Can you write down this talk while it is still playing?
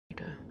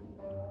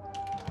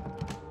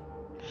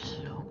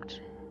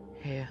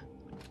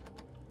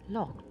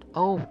Locked.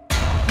 Oh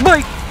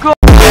my god!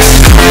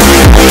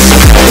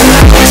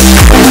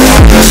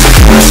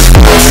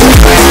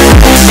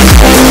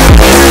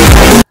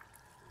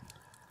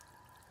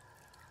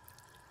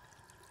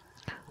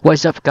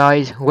 What's up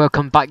guys,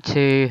 welcome back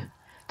to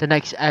the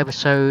next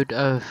episode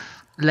of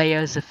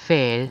Layers of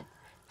Fear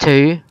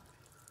 2.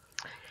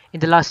 In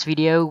the last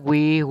video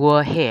we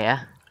were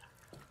here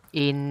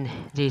in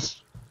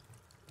this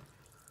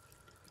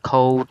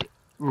cold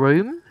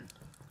room.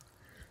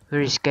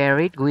 Very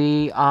scary.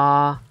 We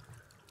were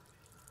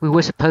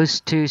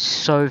supposed to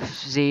solve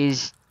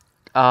these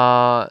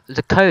the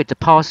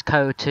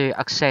passcode to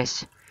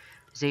access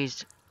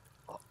this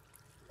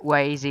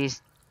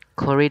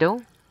corridor.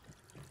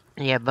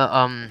 Yeah, but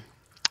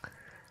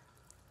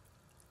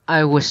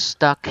I was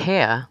stuck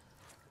here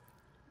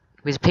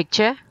with a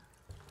picture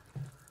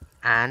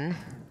and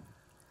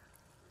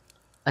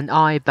an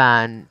eye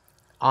band,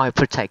 eye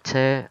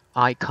protector,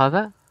 eye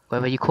cover,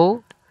 whatever you call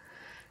it.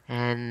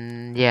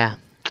 And yeah,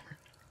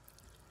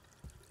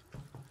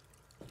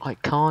 I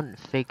can't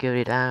figure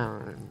it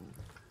out.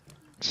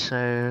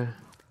 So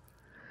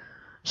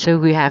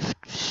we have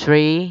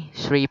three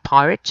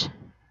pirates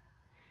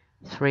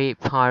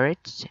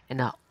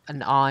and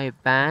an eye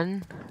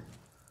band,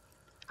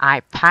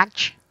 eye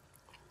patch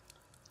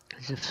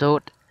of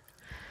sort,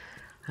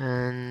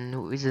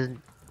 and with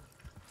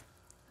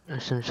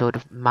some sort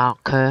of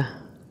marker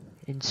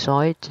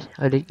inside.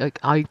 I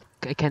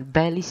can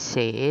barely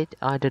see it.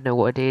 I don't know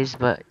what it is,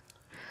 but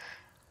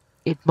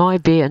it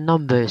might be a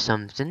number or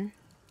something.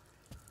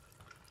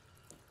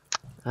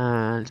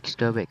 Let's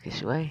go back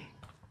this way.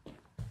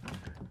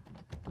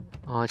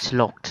 Oh, it's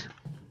locked.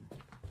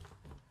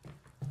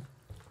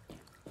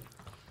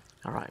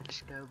 Alright,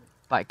 let's go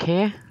back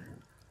here.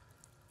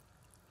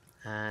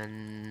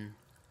 And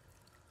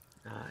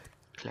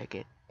click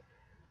it.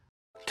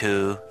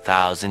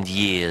 2,000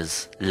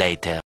 years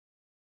later.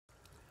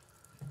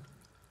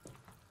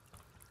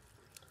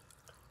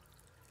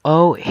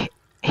 Oh,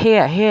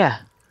 here.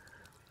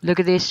 Look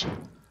at this.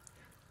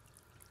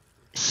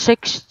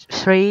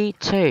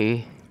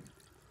 632.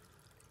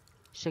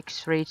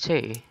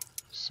 632.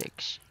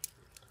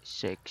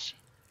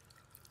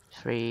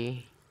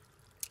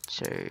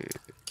 632.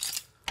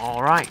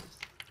 Alright.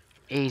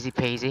 Easy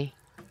peasy.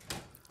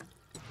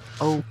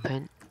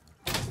 Open.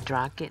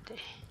 Drag it.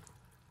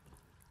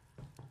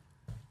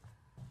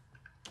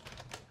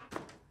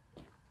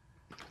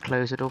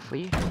 Close it off for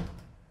you.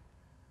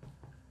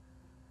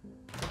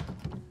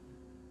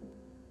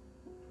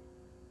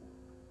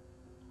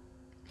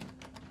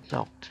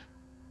 Locked.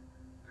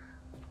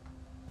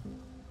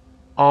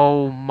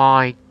 Oh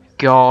my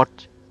god.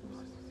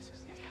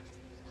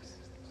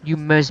 You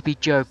must be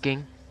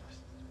joking.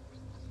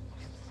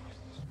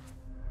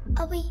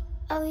 Are we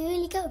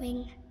really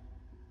going?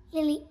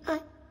 Lily,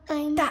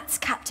 I'm... That's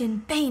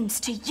Captain Baines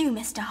to you,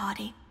 Mr.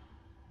 Hardy.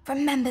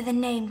 Remember the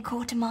name,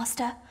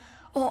 Quartermaster,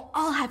 or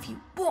I'll have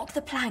you walk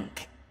the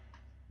plank.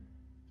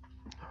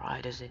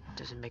 Alright,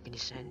 doesn't make any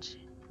sense.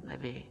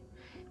 Maybe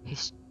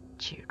his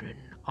children.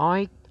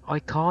 I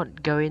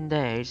can't go in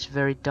there. It's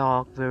very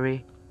dark,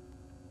 very...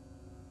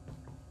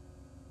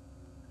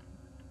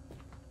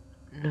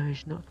 No,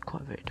 it's not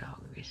quite very dark.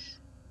 It's...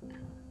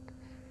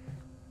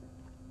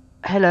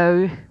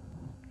 Hello,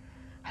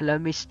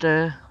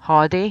 Mr.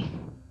 Hardy.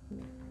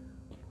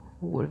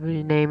 Whatever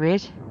your name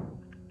is.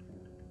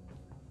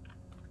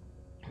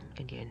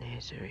 Indian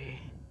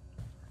history.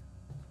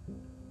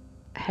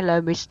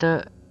 Hello,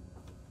 Mr.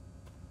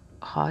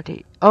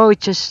 Hardy. Oh,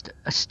 it's just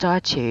a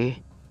statue.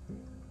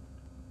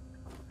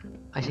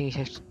 I think it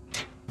has.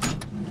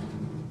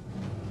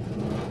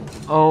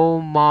 Oh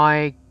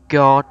my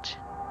god.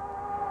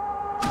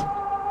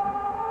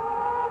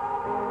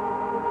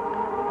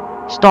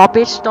 Stop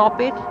it, stop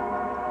it.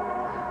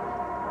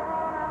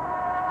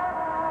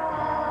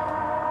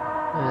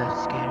 Oh,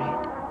 that's scary.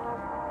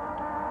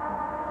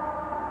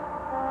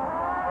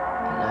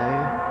 Hello.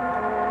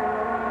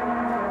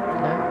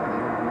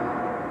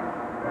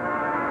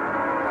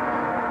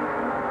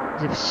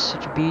 It's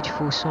such a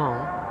beautiful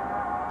song.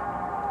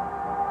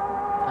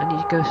 I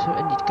need to go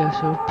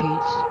through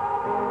Pete's.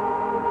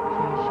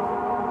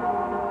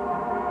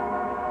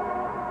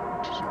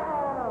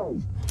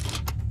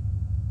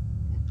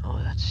 Oh,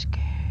 that's scary.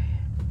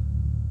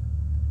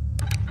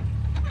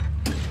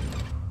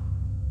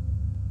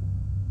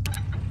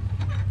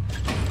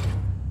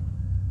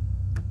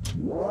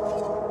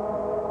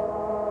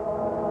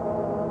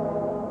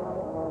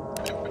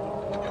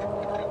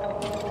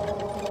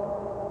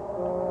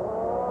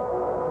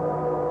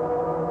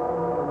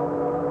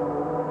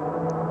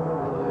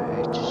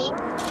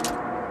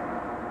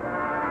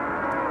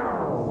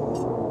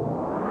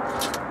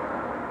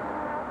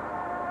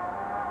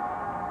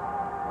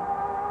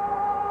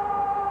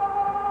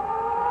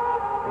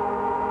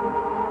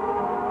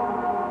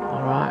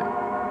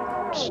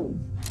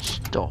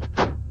 Stop.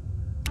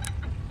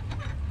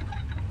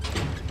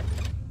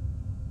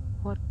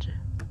 What?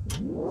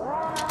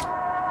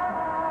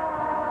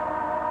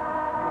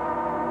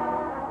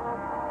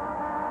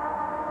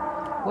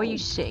 Why are you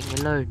sitting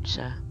alone,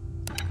 sir?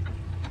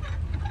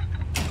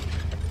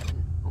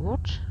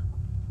 What?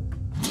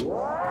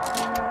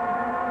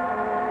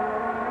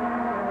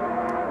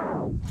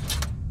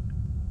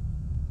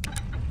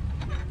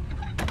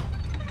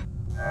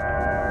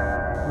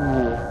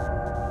 Ooh.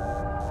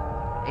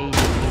 Easy.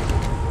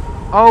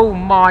 Oh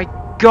my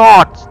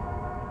god!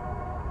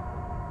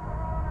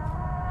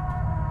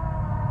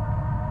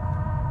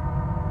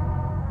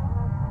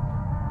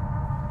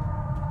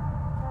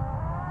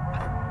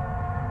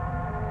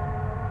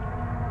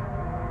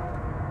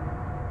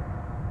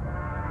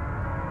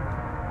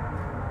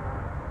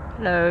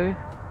 Hello.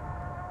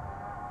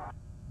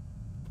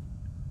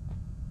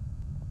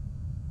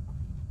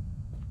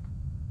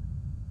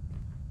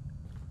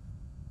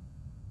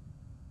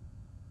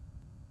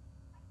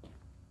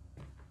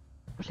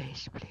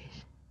 Please,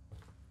 please.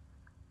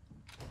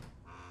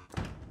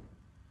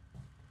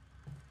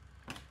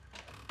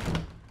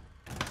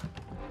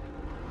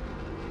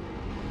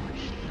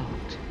 It's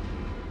locked.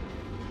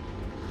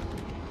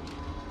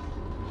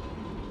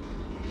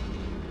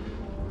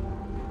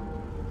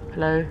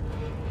 Hello.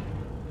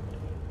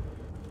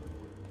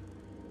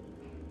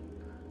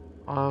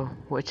 Oh,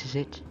 what is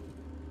it?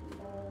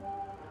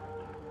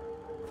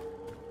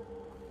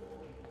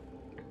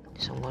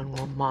 Someone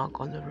will mark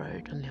on the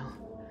road on the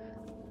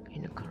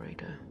in the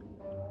corridor.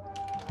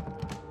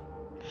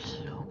 It's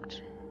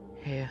locked.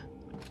 Here.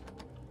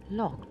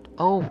 Locked.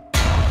 Oh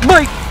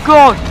my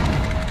god!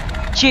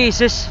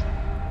 Jesus!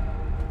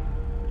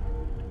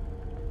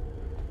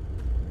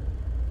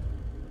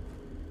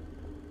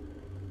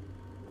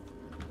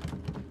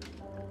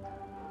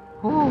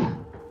 Ooh.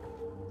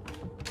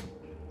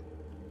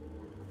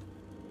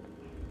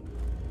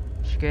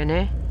 Just go in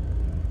here.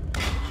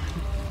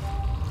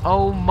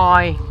 Oh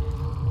my!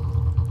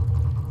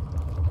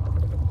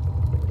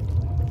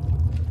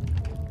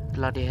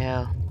 Bloody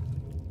hell.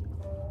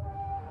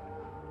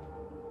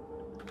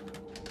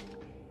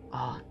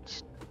 Oh,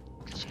 just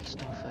check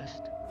store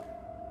first.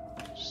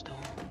 Store.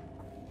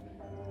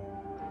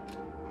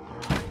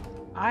 Alright.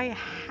 I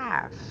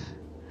have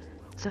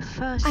the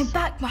first. I'm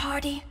back,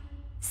 Mahardy.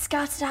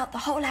 Scouted out the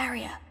whole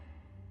area.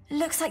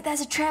 Looks like there's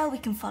a trail we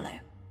can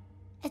follow.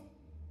 A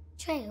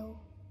trail?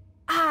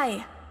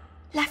 Aye.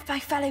 Left by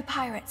fellow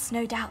pirates,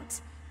 no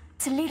doubt.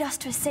 To lead us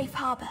to a safe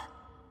harbor.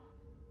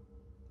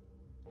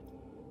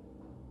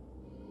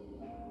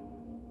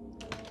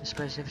 I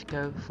suppose I have to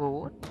go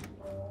forward.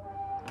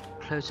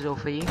 Close the door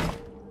for you.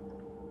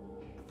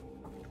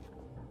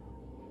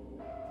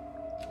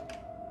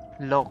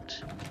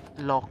 Locked.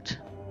 Locked.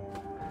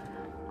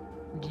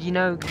 You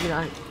know,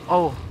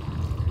 oh,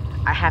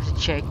 I have to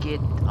check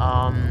it,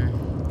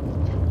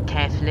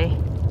 carefully.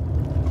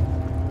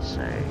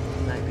 So,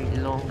 maybe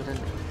longer than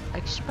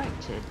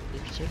expected.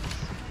 If it's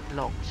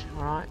locked,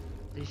 alright.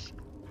 Just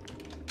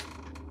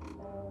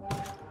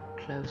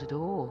close the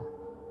door.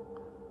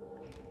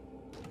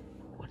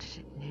 What is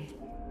it near?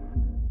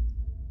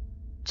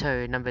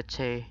 Number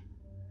 2.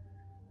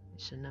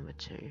 It's a number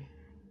 2.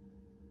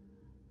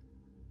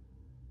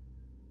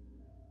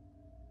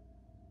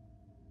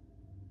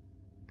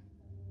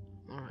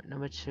 Alright,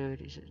 number 2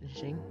 is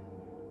anything.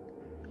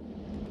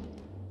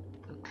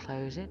 We'll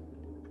close it.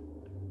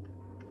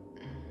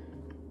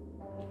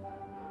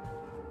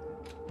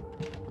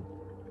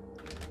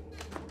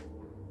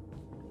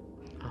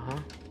 Uh-huh.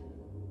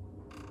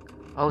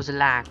 Oh, it's a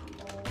lag.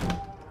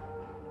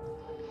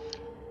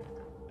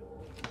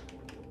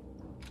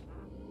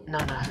 No,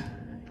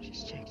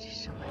 just check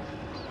this somewhere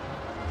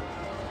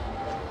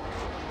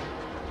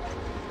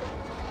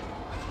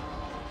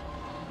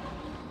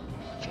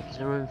first. Check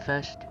the room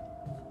first.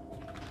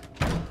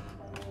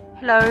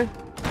 Hello?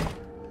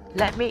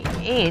 Let me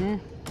in.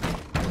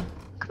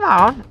 Come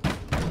on.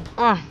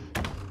 Ugh.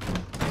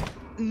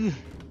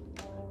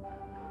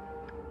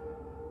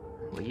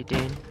 What are you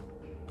doing?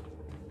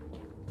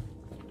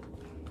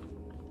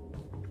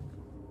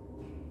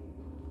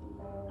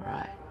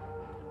 Alright.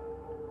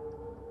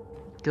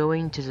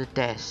 Going to the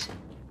desk.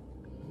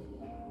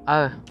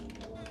 Oh.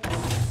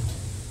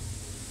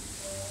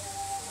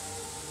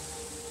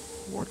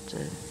 What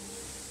the...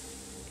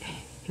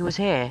 He was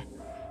here.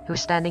 He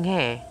was standing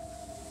here.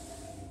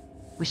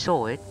 We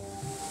saw it.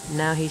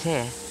 Now he's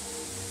here.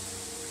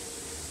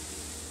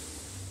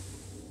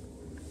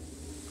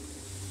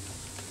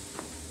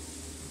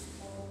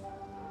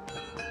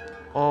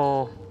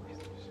 Oh.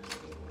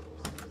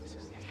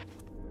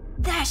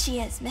 There she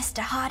is, Mr.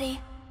 Hardy.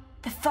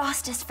 The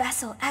fastest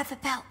vessel ever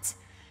built.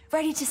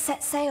 Ready to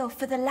set sail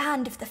for the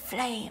land of the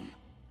flame.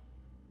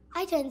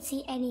 I don't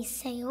see any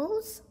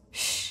sails.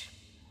 Shh.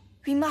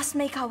 We must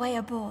make our way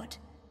aboard.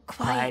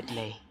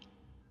 Quietly.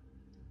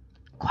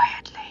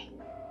 Quietly.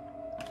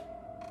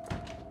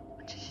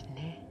 What is in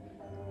here?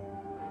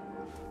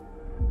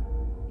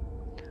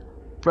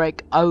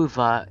 Break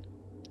over.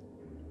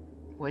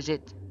 Was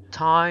it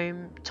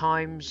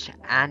times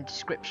and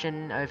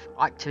description of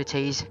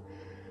activities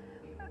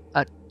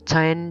at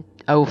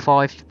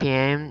 10:05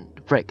 p.m.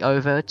 break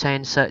over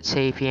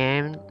 10:30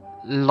 p.m.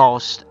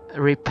 lost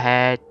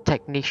repair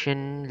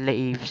technician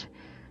leaves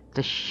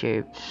the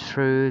ship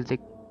through the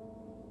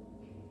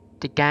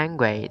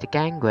gangway. The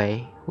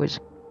gangway was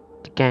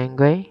the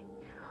gangway.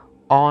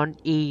 On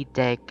E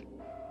deck.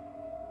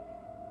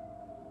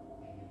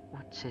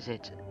 What is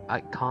it? I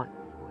can't.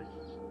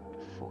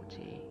 What's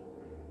 40?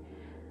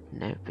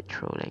 No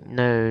patrolling.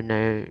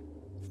 No.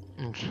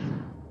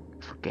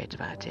 Forget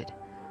about it.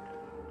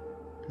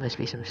 Must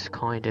be some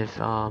kind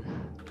of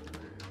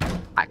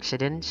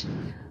accident,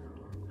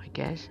 I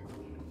guess.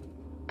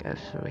 Go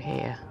through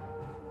here.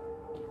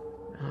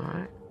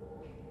 Alright.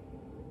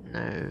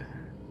 No.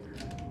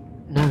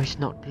 No, it's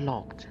not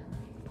locked.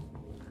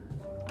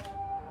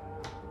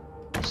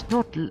 It's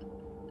not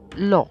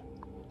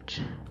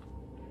locked.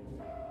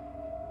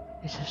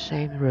 It's the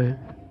same room.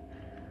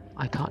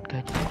 I can't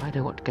go to. I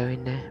don't want to go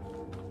in there.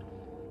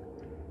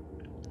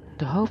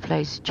 The whole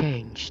place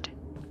changed.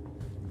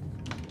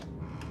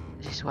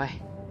 This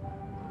way.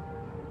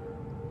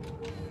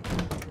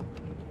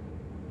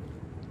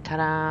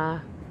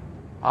 Ta-da!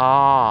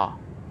 Ah,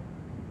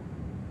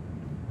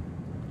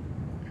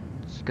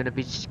 it's gonna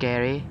be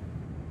scary.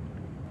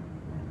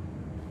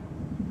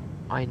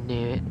 I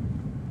knew it.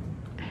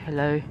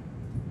 Hello.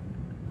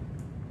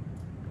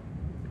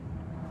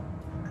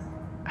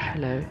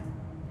 Hello.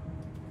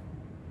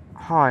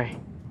 Hi.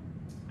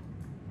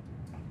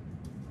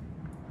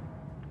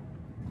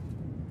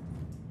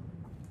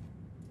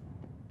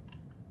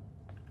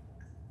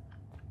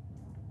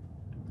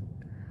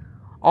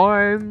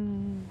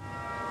 I'm...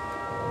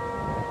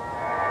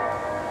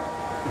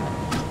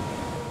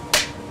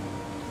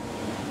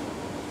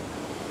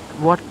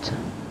 What?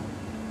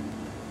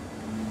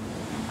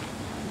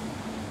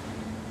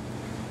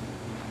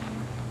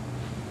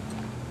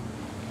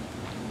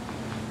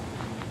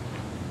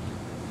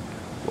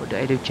 What did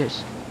I do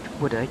just...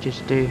 What did I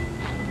just do?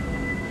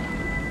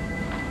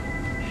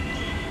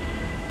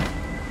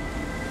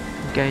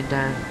 I'm going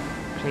down.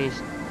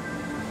 Please.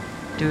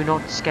 Do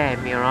not scare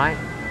me, alright?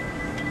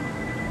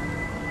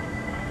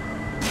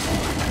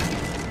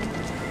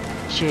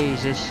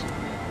 Jesus.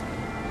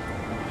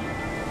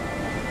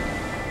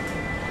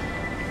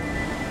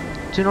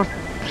 Do not,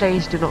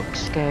 please do not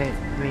scare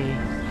me.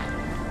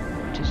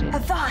 What is it?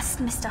 Avast,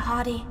 Mr.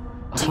 Hardy.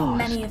 Too Avast.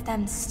 many of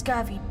them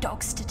scurvy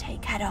dogs to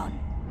take head on.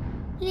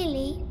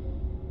 Lily,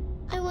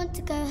 I want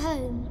to go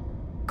home.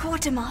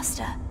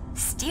 Quartermaster,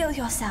 steel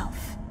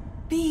yourself.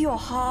 Be your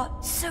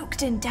heart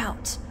soaked in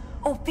doubt,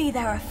 or be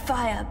there a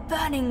fire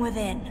burning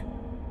within.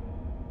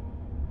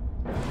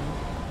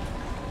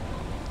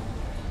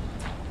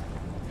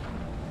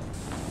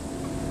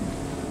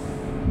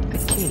 A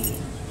key.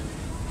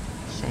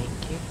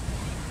 Thank you.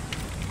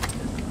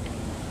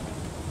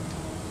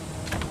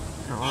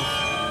 Oh.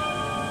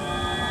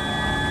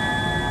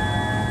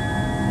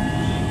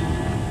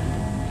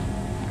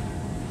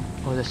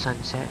 Oh, the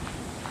sunset.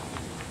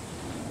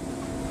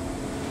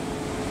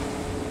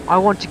 I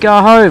want to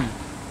go home.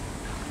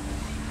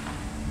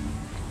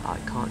 I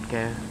can't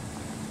go.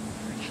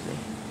 Actually.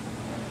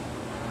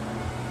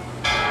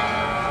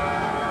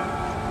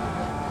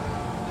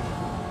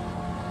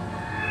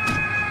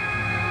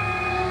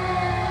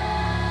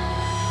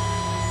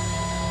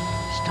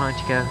 It's time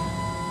to go.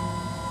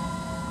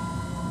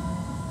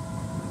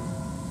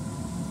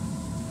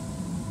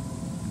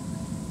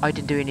 I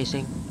didn't do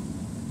anything.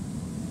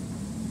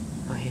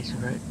 Oh, here's a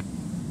road.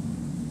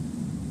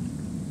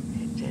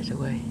 There's a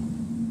way.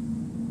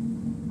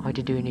 I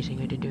didn't do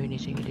anything, I didn't do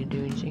anything, I didn't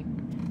do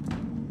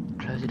anything.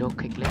 Close the door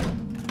quickly.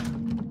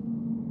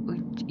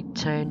 It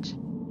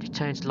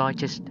turns like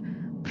just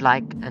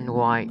black and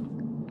white.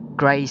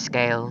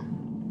 Grayscale.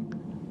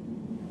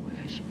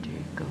 Where should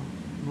you go?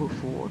 Move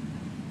forward.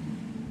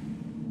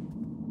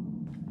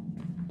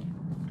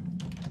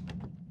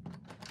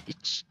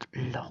 It's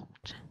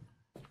locked.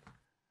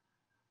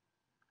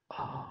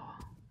 Oh.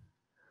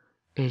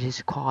 It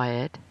is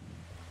quiet.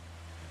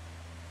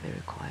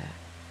 Very quiet.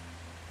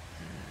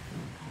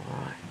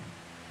 Alright.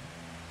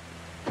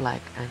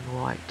 Black and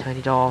white. Turn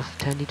it off.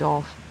 Turn it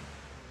off.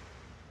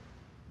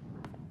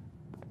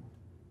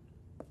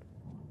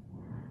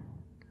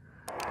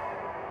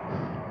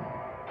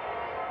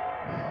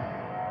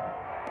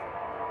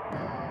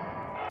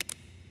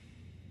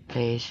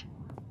 Please.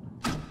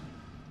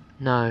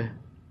 No.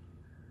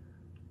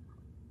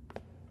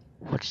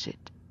 What is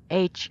it?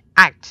 H.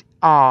 Act.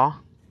 R.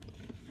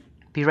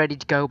 Be ready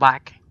to go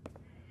back.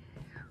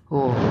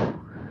 Oh.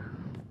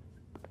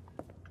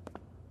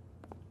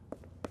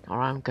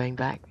 Alright, I'm going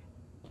back.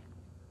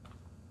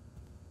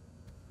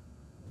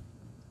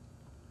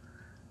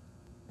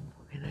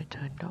 When I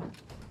turned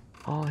off.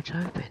 Oh, it's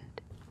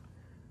opened.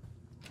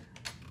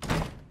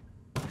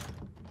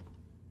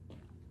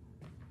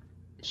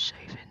 It's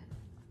saving.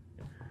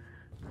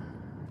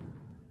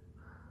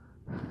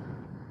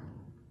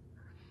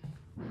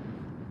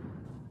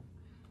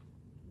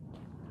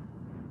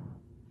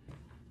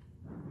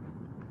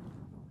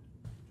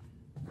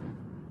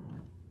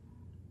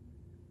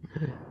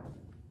 No.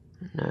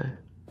 No.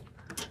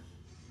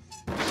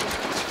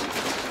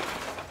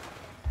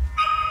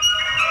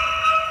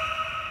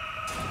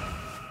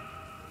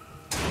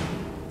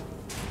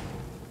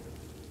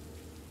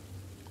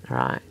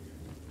 Right.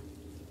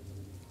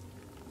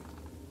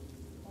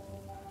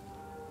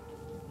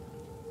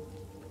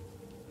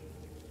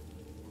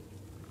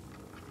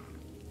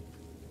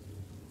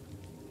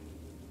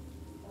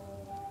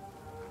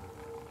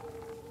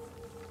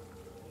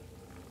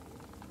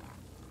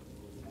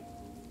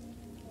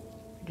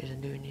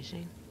 doesn't do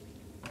anything.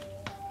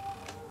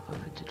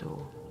 Open the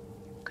door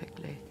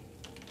quickly.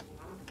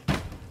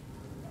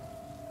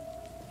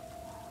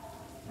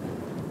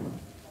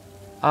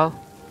 Oh,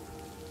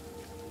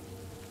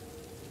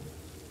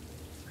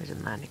 there's a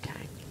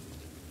mannequin.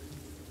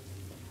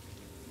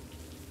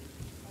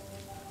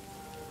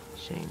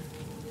 Sing.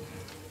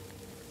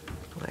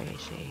 Where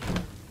is he?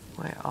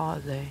 Where are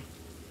they?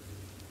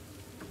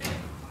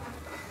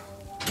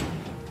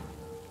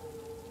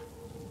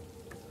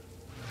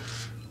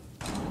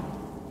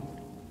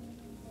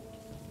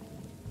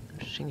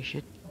 I think you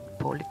should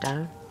pull it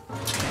down. Oh,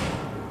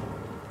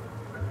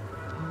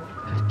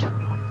 I have to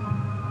run.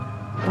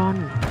 Run!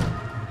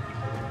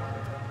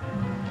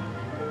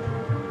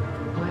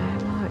 Where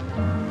am I?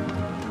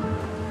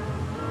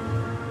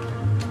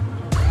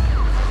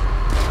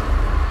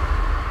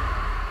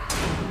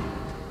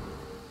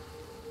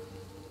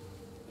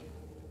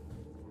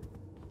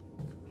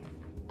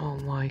 Oh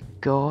my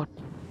god.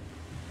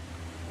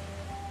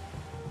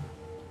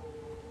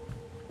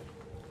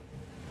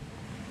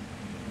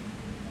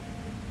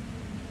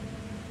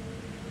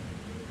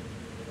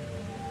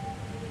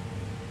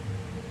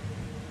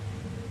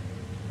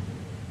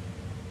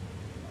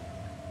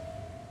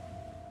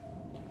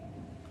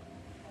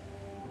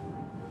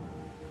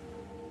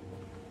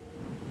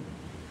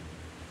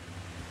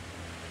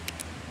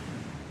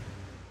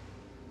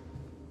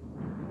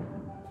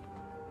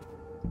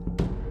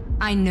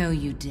 I know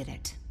you did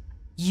it.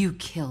 You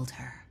killed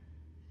her.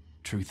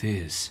 Truth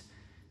is,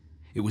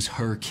 it was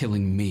her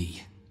killing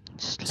me.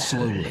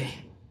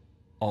 Slowly.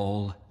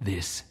 All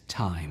this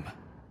time.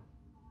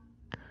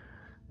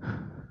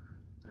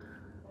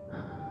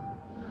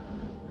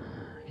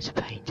 It's a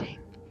painting.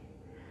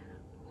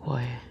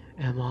 Where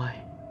am I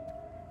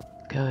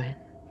going?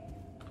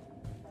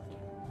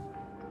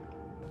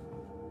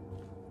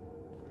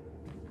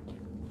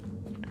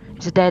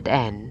 It's a dead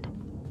end.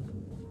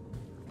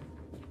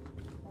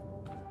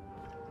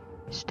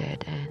 It's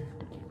dead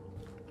end.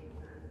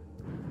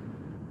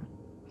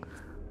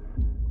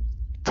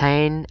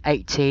 10,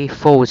 80,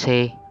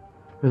 40.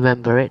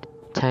 Remember it.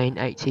 10,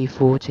 80,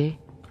 40.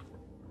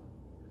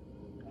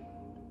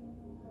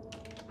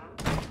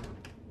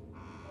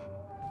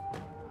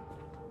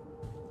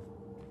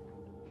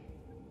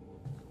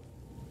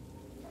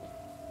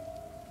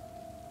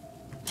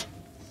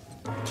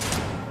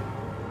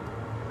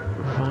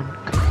 Run.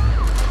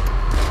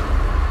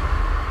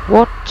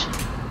 What?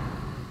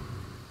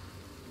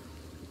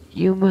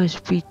 You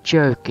must be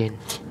joking.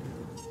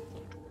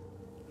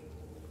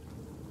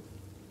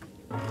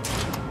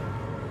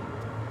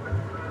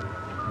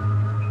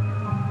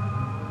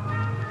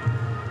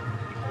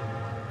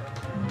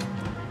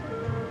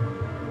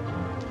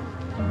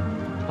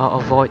 I'll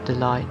avoid the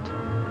light.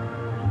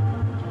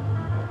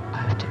 I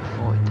have to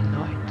avoid the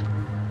light.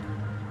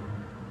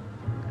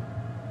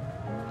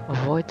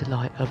 Avoid the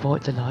light,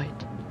 avoid the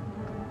light.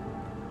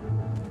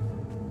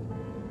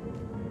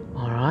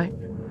 Alright.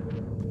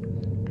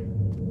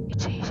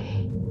 It's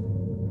easy.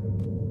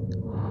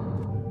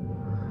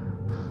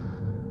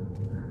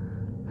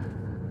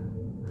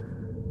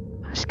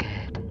 I'm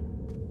scared.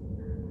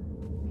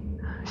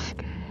 I'm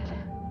scared.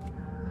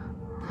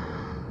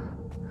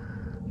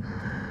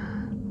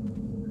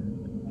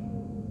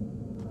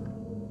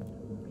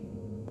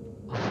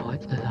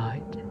 Avoid the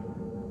light.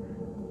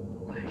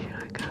 Where should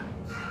I go?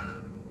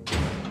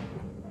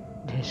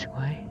 This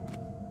way?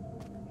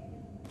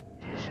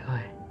 This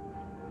way.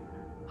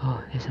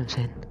 Oh, there's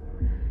something.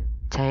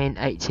 10,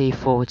 80,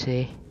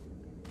 40.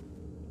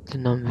 The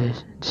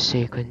numbers, the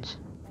sequence.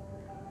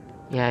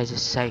 Yeah, it's a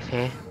safe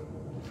here.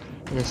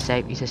 It's a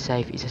safe, it's a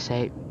safe, it's a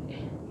safe.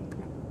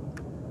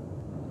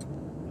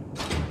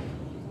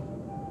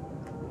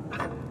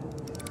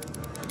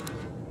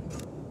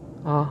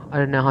 Oh, I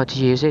don't know how to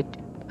use it,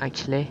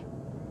 actually.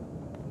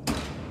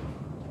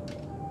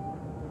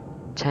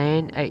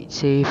 10,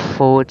 80,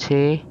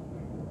 40.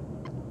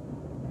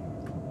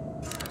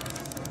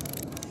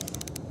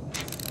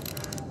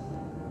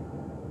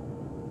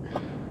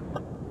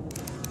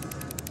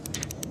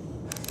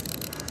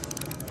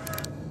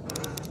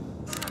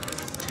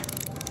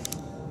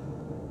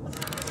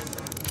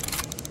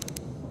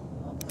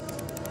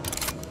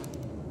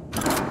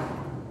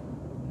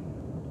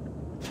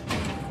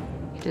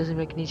 It doesn't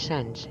make any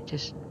sense. It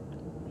just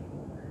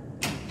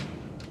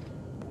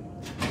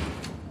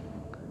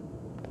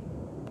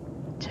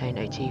 10,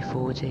 80,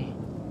 40.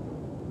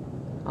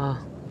 Oh.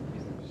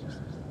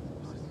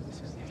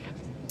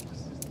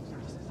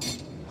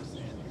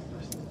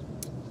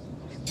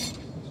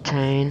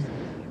 Ten.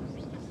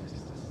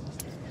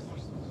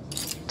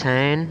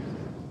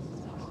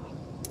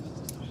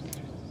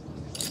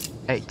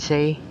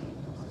 80.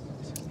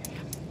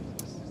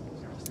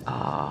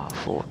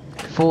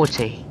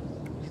 40.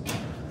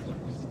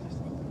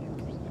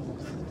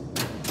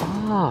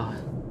 Oh.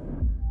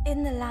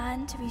 In the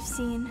land we've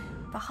seen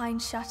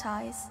behind shut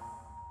eyes,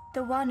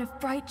 the one of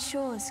bright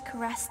shores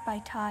caressed by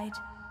tide,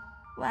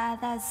 where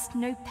there's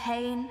no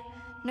pain,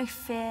 no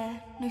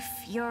fear, no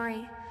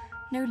fury,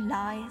 no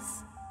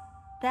lies.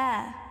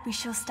 There we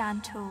shall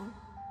stand tall,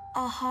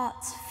 our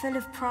hearts full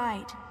of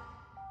pride.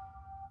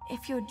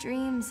 If your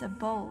dreams are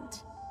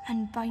bold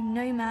and by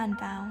no man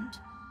bound,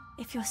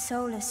 if your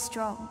soul is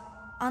strong,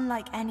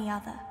 unlike any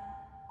other,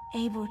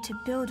 able to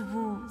build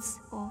walls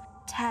or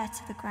tear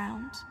to the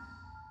ground,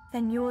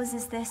 then yours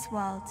is this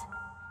world,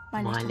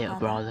 my little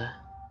brother.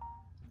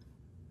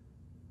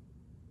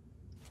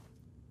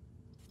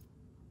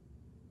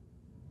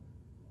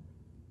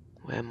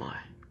 Where am I?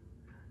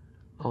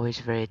 Oh, it's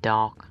very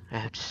dark, I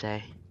have to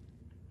say.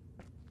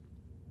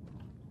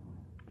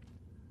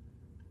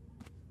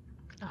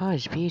 Oh,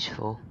 it's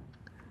beautiful.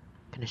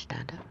 Can I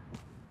stand up?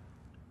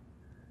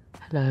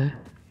 Hello?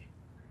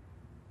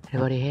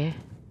 Anybody here?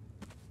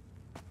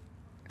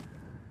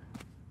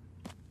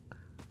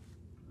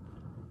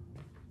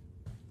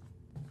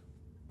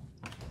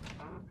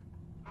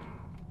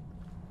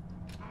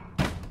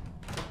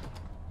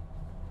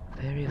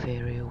 Very,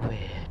 very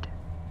weird.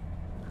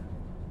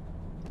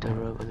 The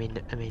room,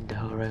 I mean the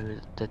whole room,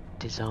 the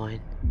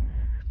design.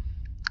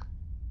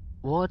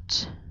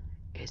 What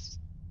is?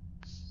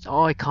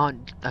 Oh, I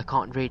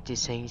can't read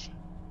these things,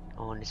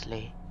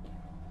 honestly.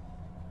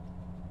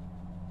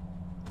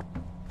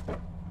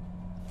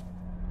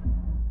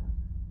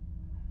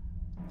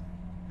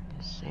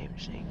 The same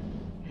thing.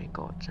 I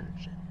got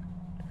something.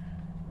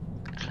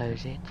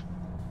 Close it.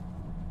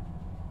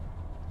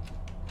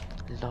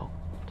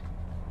 Locked.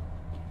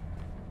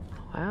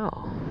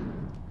 Wow,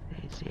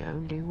 it's the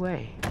only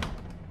way.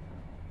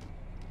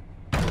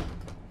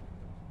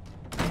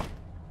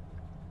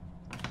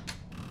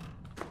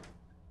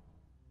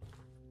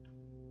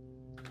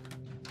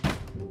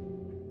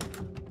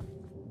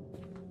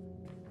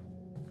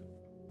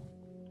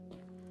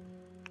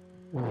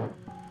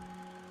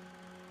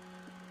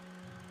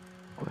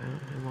 What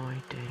am I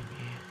doing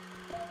here?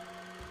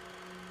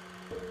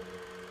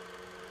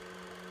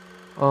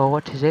 Oh,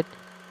 what is it?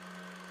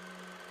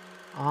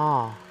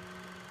 Ah,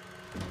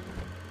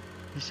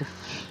 it's a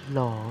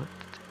float.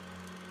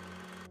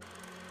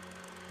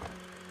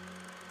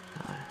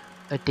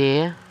 A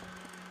deer.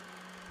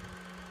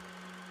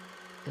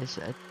 There's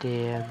a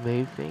deer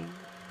moving,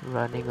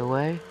 running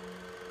away.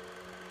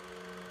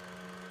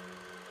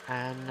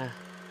 And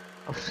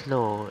a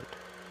float,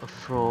 a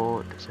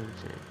fraud or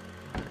something.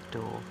 A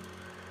door.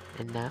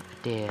 And now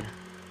a deer.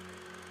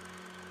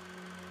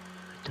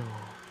 A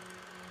door.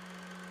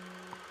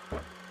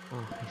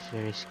 Oh, it's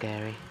very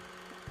scary.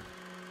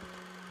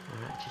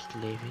 Alright, just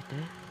leave it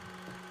there.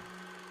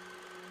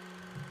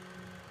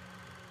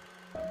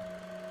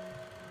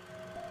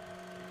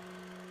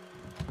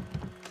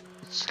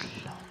 It's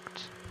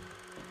locked.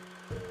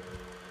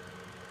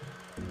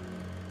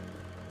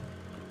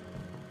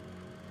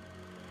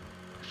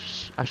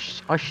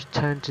 I should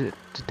turn to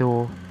the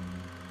door.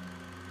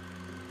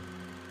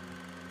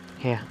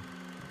 Here.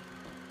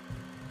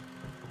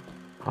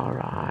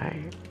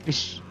 Alright.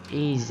 It's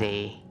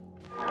easy.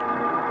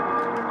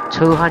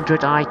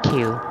 200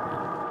 IQ.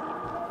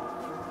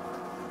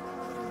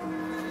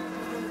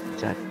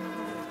 Is that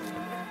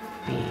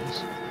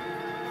bees?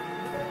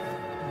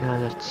 No,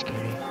 that's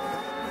scary.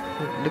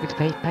 Oh, look at the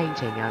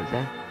painting out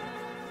there.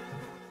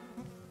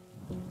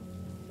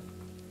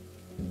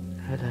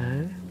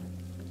 Hello?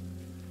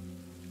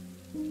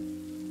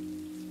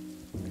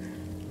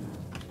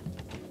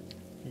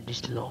 It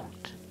is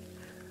locked.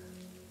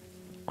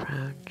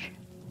 Crouch.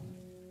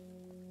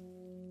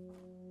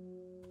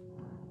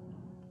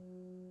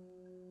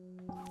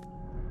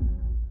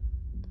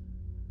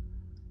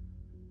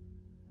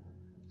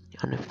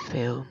 On a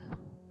film.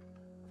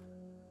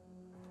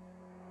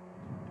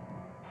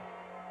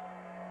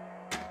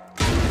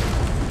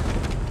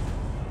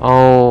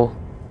 Oh.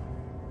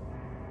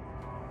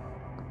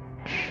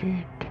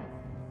 Shit.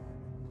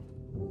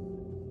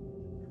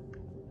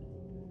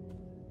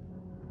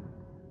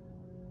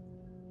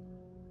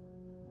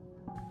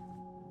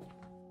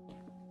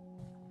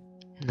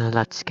 No,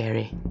 that's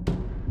scary.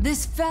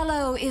 This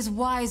fellow is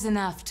wise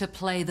enough to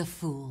play the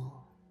fool.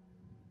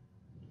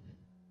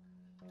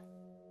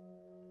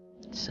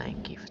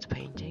 Thank you for the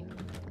painting.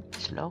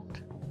 It's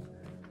locked.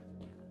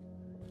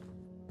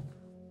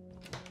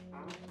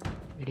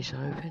 It is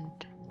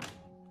opened.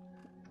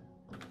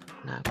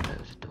 Now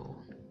close the door.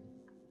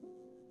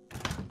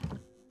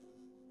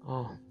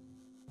 Oh.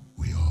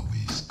 We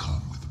always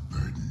come with a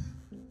burden.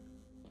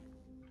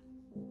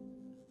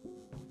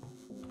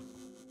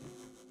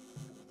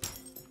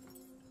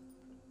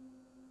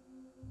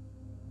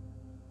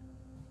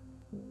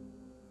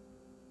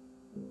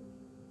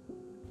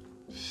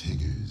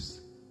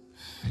 Figures,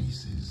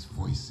 faces,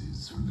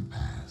 voices from the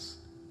past,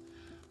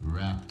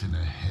 wrapped in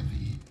a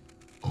heavy,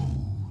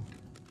 old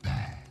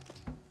bag.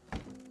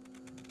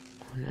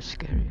 Oh, that's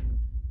scary.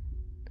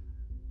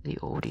 The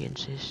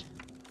audiences.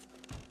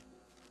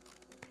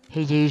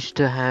 He used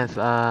to have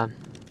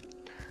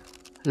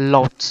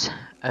lots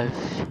of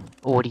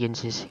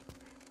audiences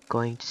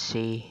going to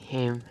see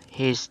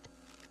his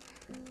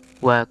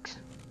works,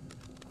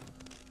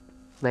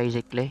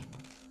 basically.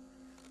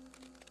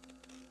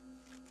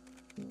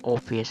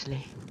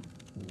 Obviously.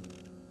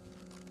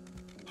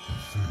 The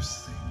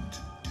first thing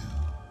to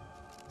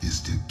do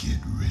is to get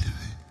rid of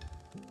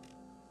it.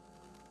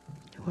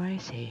 Where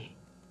is he?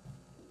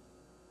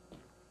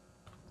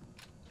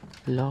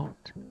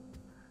 Locked.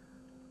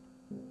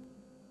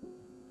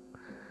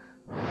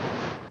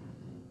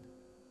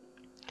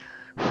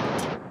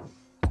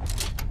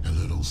 A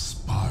little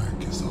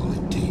spark is all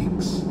it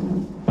takes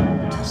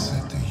to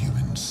set the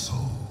human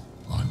soul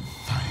on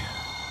fire.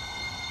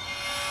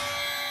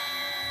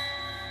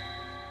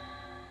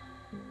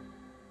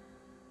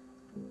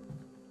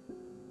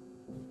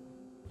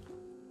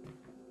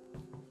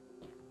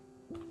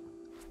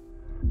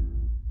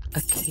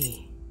 A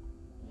key.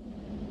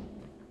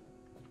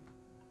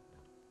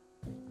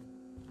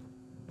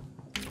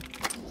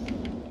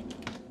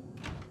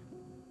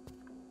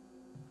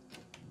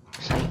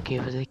 Thank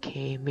you for the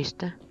key,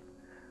 Mr.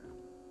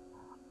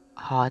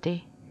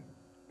 Hardy.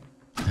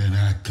 An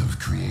act of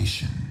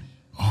creation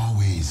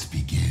always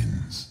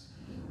begins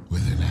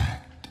with an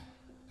act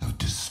of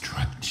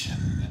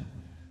destruction.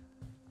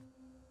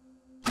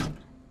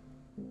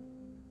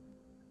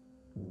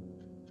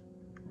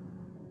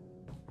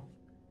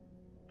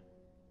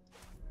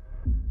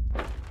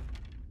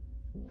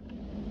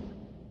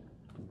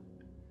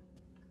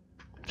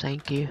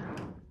 Thank you,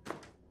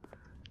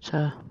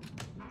 sir.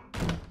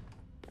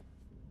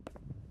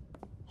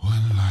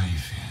 One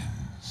life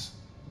ends,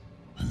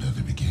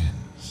 another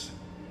begins.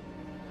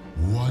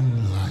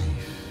 One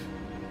life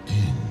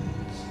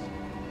ends.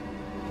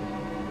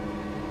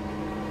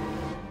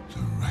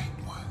 The right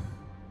one.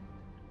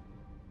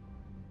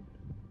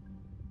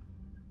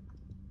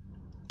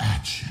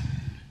 Action.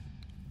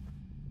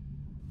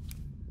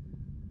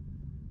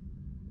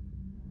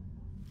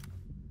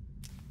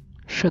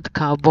 Shoot the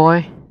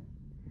cowboy.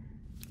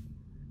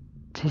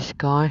 This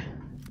guy.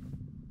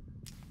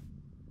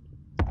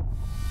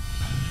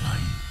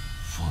 Life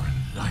for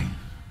life.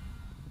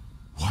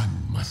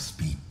 One must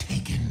be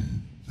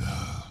taken.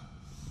 The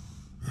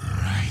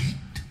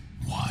right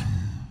one.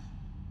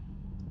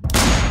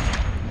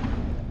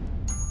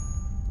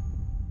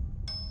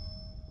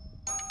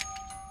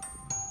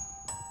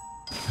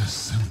 The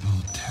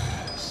simple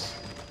task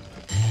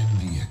and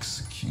the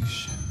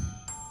execution.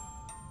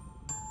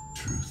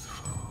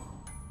 Truthful,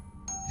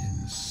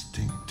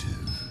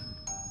 instinctive,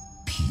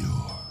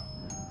 pure.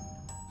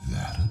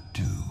 That'll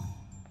do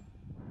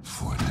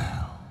for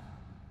now.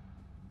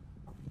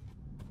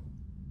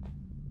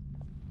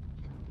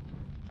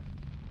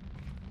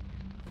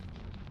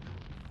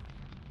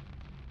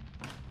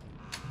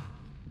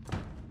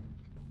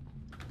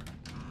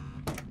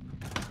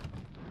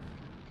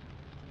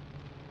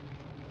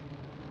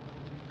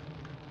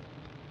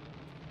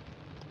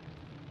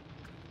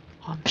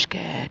 I'm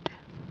scared.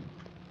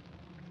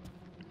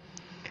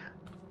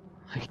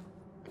 I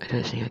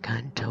don't think I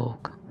can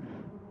talk.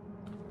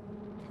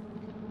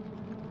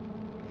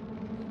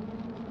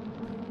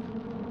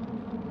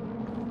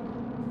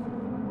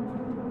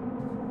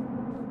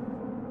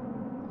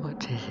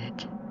 What is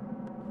it?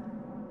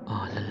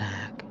 Oh, the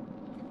lag.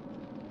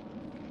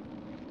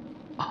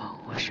 Oh,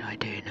 what should I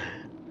do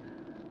now?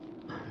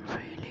 I'm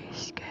really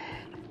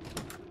scared.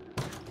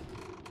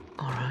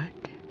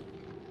 Alright.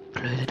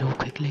 Close the door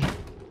quickly.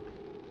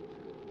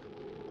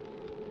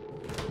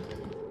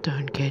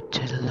 Don't get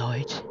to the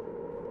light.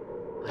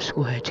 I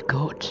swear to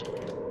God.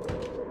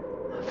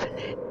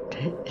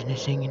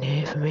 Anything in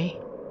here for me?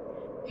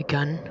 A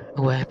gun?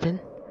 A weapon?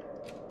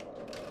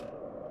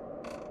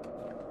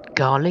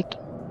 Garlic?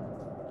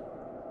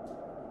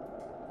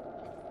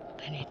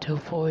 I need to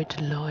avoid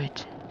the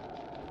light.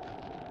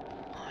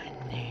 I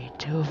need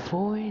to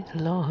avoid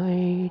the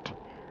light.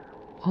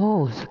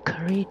 Oh, the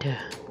corridor.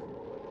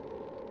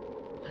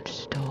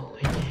 What's the door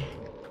in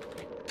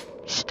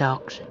there?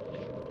 Stocks.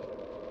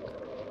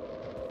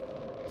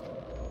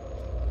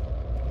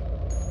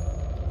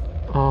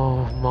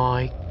 Oh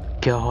my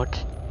God.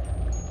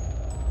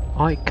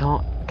 I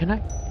can't. Can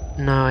I?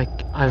 No,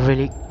 I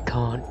really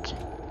can't.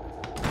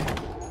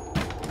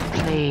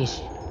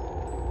 Please.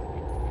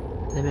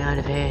 Let me out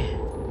of here.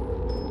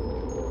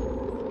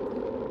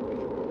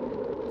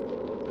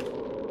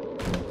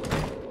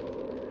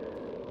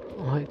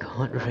 I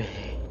can't really.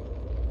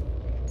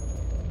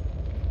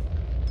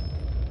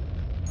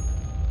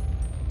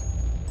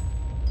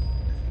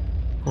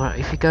 Alright,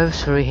 if it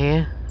goes through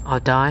here, I'll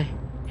die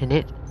in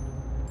it.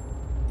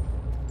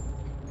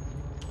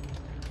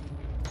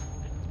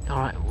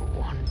 Alright,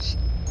 once.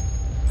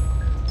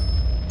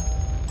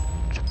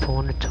 It's a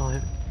pawn of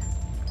time.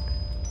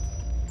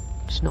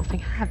 Just nothing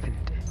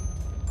happened.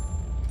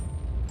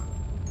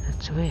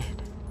 That's weird.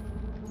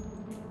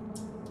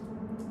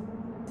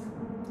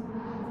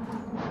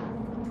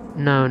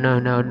 No, no,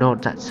 no,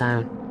 not that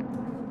sound.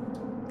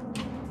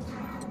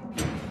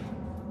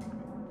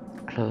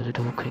 Close the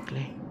door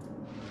quickly.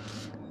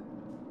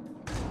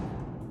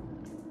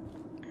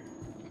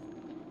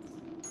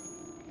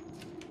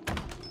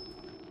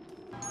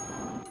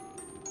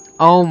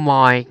 Oh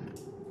my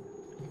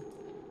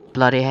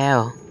bloody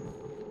hell.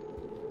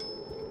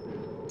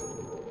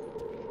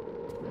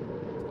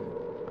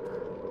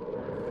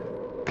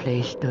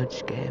 Please don't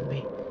scare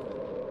me.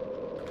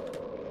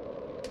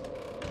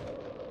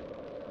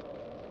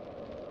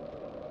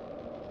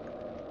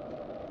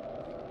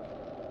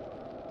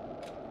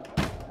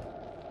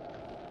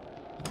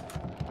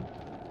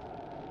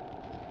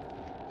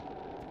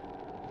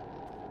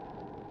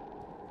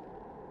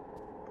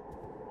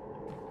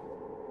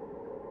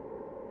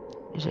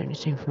 Is there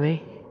anything for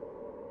me?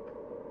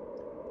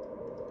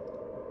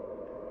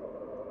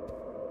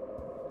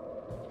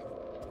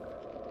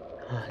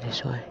 Oh,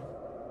 this way.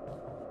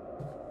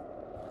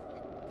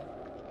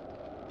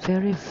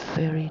 Very,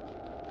 very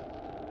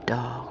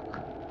dark.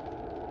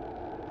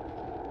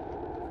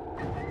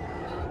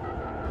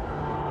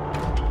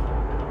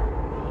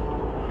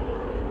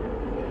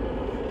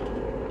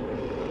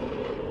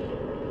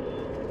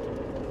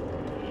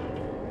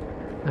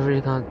 I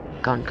really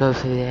can't go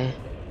through there.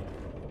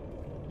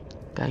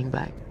 Going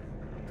back.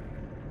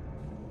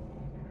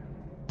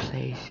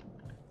 Please.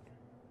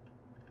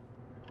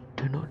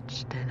 Do not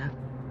stand up.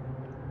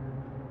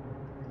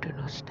 Do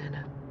not stand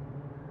up.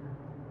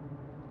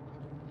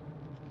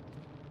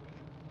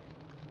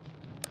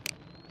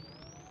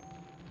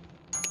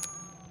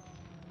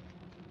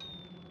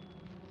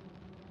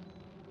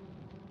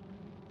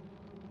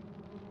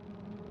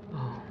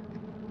 Oh.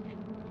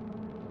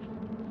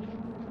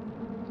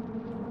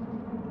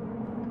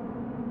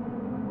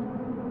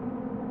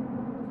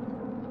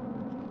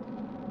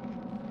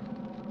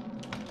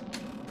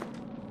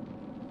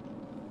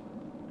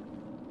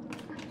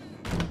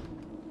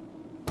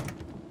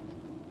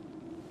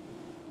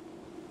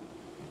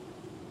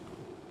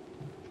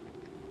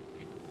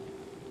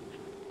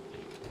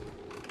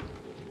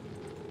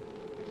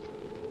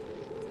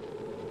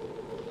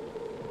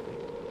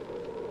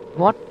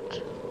 What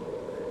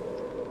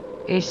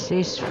is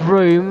this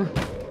room?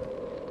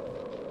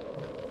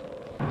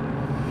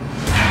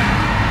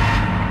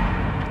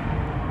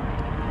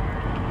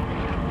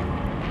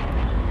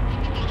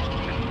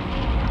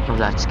 Oh,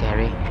 that's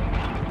scary.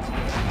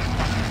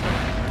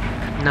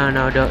 No,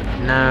 no, don't,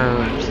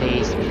 no,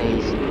 please,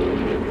 please.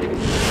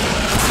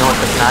 Not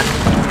the blood.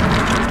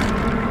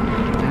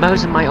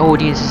 Most of my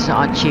audiences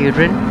are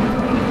children.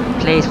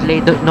 Please,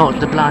 please, not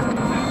the blood.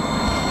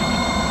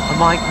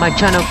 My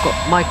channel got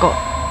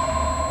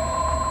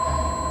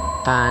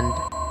banned.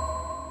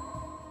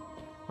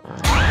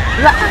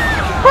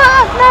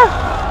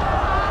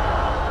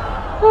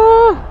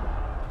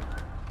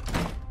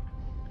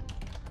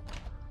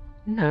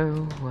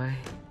 No way.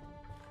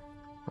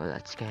 Well,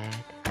 that's scared.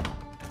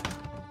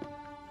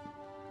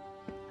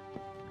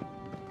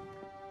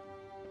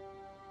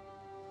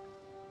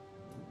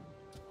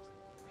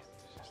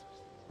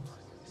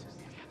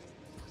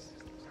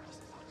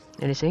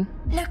 Anything?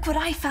 Look what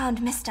I found,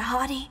 Mr.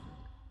 Hardy.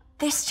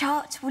 This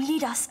chart will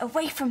lead us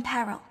away from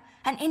peril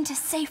and into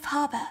safe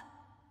harbor.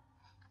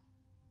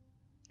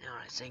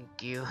 Alright,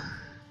 thank you.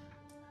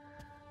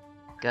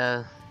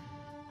 Go.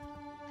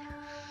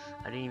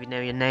 I didn't even know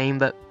your name,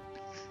 but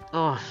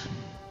oh,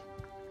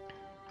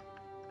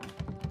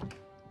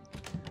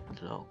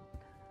 low.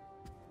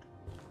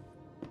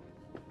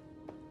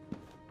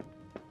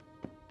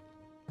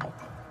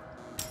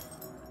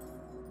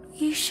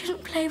 You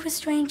shouldn't play with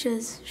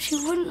strangers. She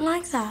wouldn't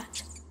like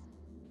that.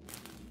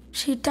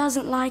 She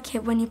doesn't like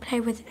it when you play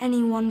with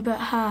anyone but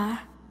her.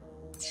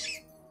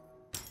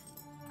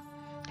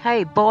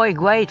 Hey boy,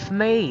 wait for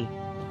me.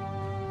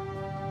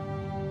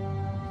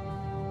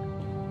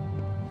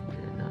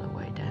 There's another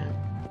way down.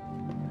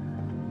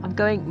 I'm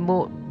going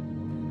more.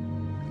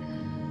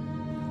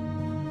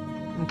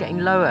 I'm getting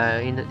lower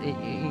in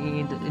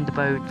the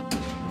boat.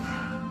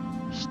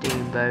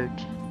 Steamboat.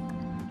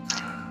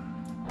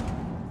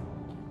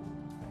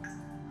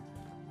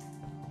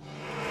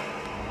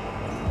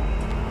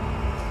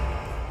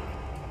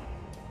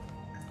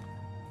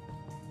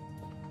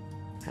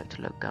 Have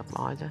to look up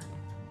either.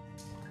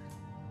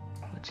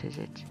 What is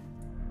it?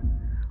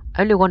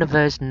 Only one of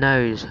us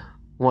knows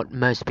what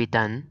must be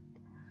done.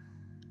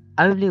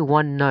 Only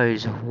one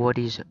knows what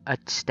is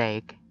at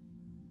stake.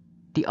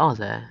 The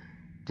other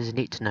doesn't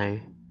need to know,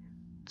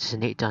 doesn't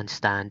need to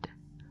understand,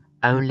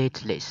 only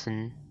to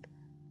listen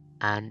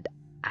and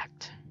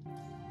act.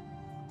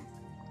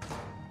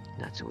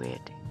 That's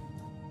weird.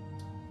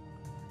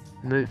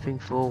 Moving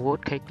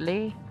forward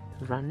quickly,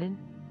 running.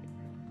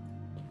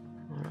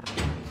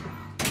 Alright.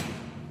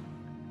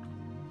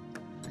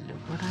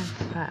 Look what I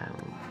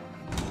found.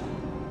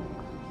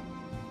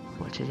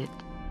 What is it?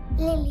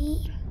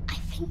 Lily, I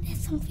think there's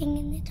something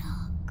in the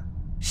dark.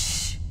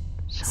 Shh!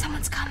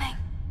 Someone's coming.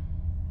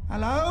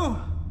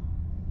 Hello?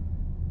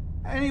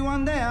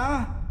 Anyone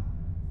there?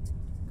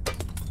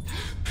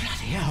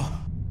 Bloody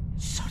hell.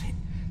 Sod it.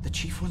 The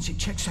chief wants it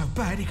checked so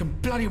bad he can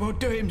bloody well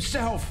do it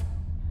himself.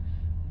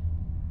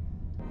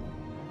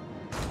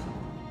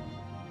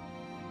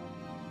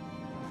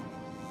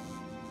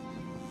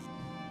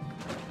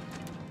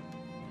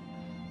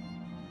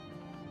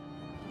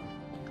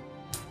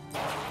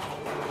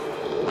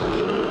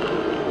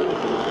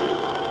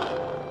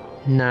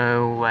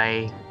 No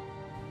way.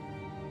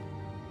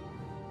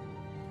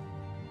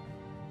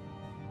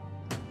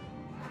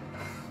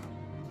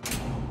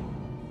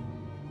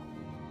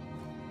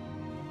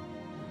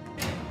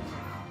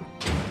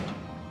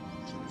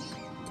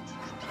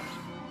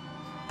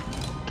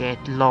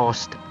 Get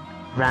lost,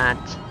 rat.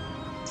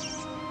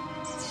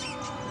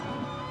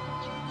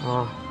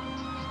 Oh.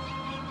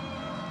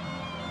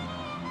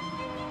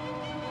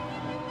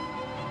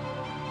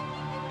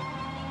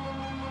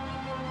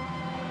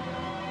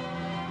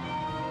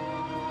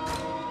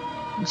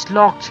 It's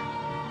locked.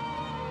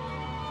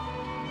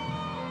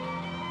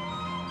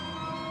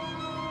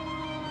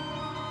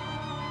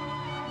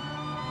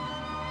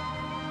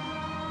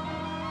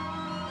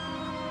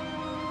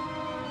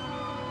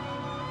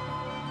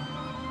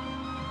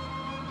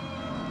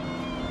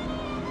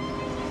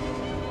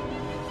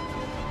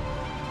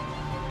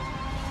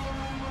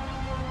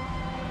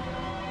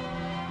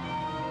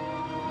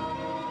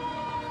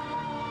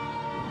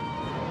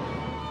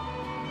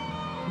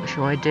 What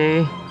should I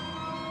do?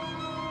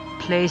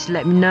 Please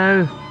let me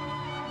know.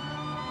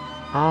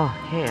 Oh,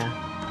 here.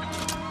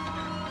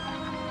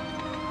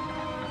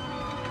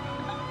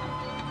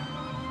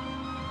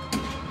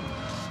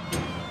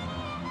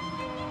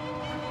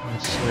 Oh,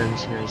 this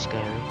room's very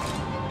scary.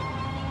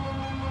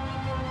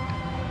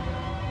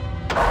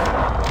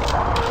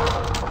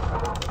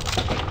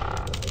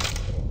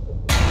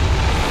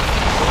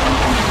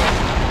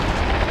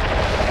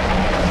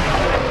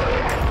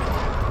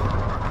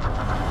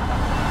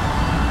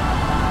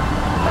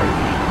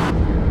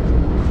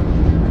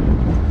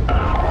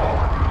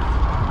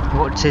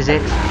 What is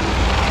it?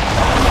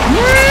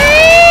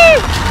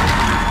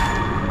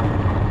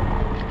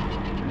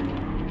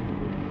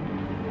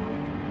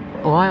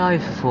 Why I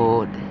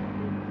thought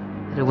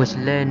that I was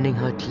learning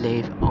how to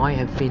live, I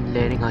have been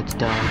learning how to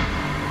die.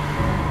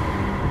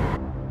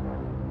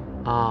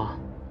 Ah,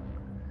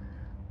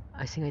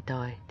 I think I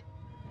died.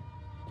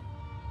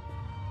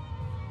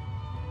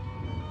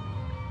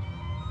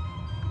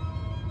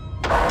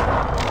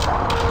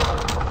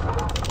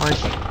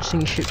 I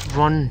think you should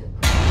run.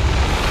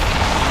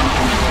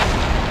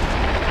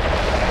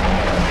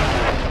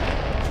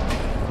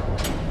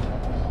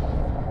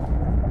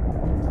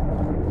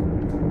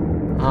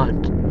 Ah,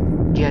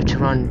 you have to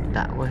run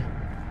that way.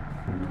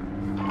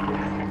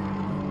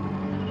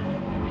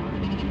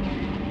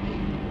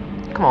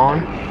 Come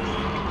on.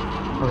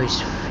 Oh,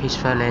 he's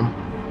fell in.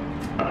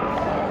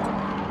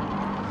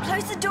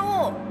 Close the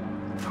door!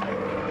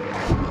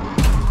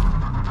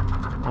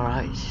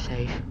 Alright,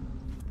 safe.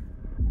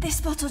 This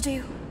spot will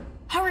do.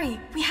 Hurry,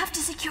 we have to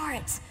secure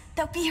it.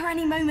 They'll be here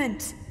any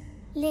moment.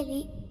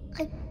 Lily,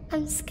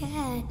 I'm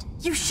scared.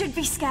 You should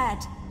be scared.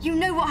 You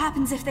know what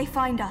happens if they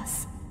find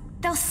us.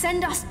 They'll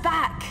send us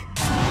back.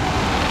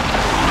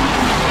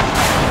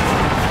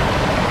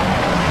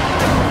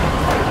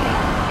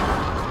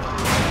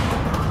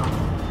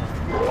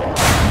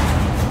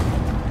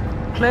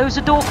 Close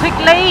the door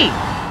quickly!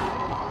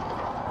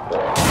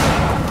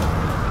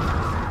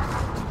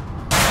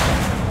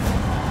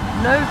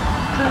 No,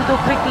 close the door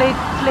quickly,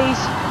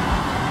 please.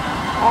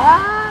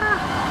 Ah!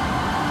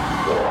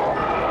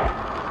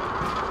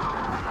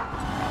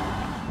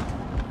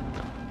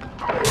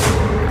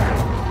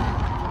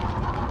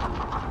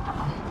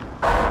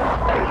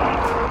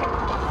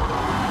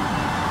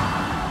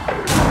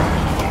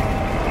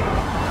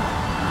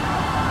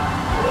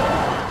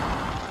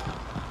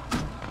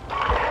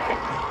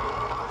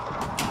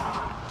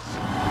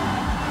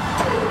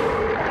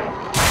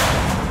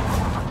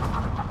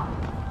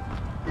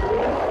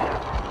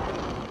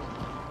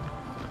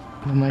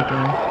 Oh my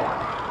god.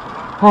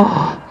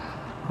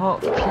 Oh,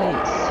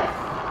 please.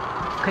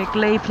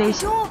 Quickly, please.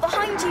 The door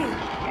behind you.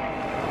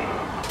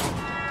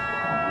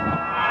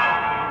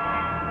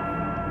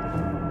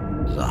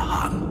 The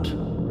hunt.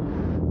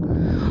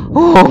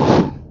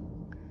 Oh!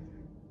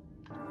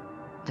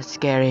 That's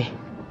scary.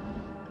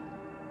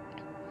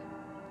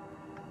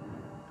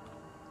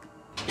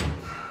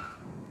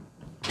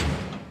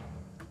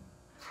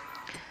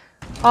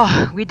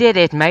 Oh, we did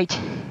it, mate.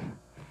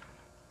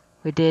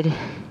 We did.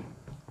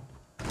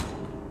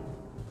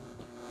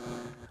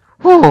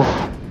 Whew.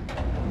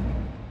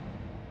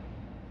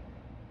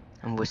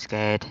 I was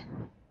scared.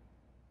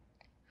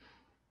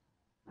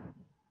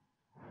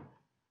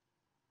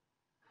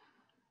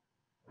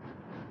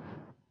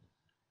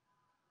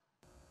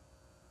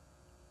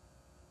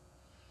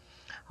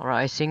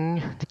 Alright, I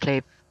think the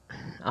clip,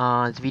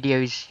 the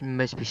videos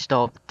must be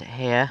stopped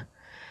here.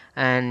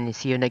 And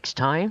see you next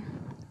time.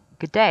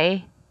 Good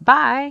day.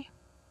 Bye.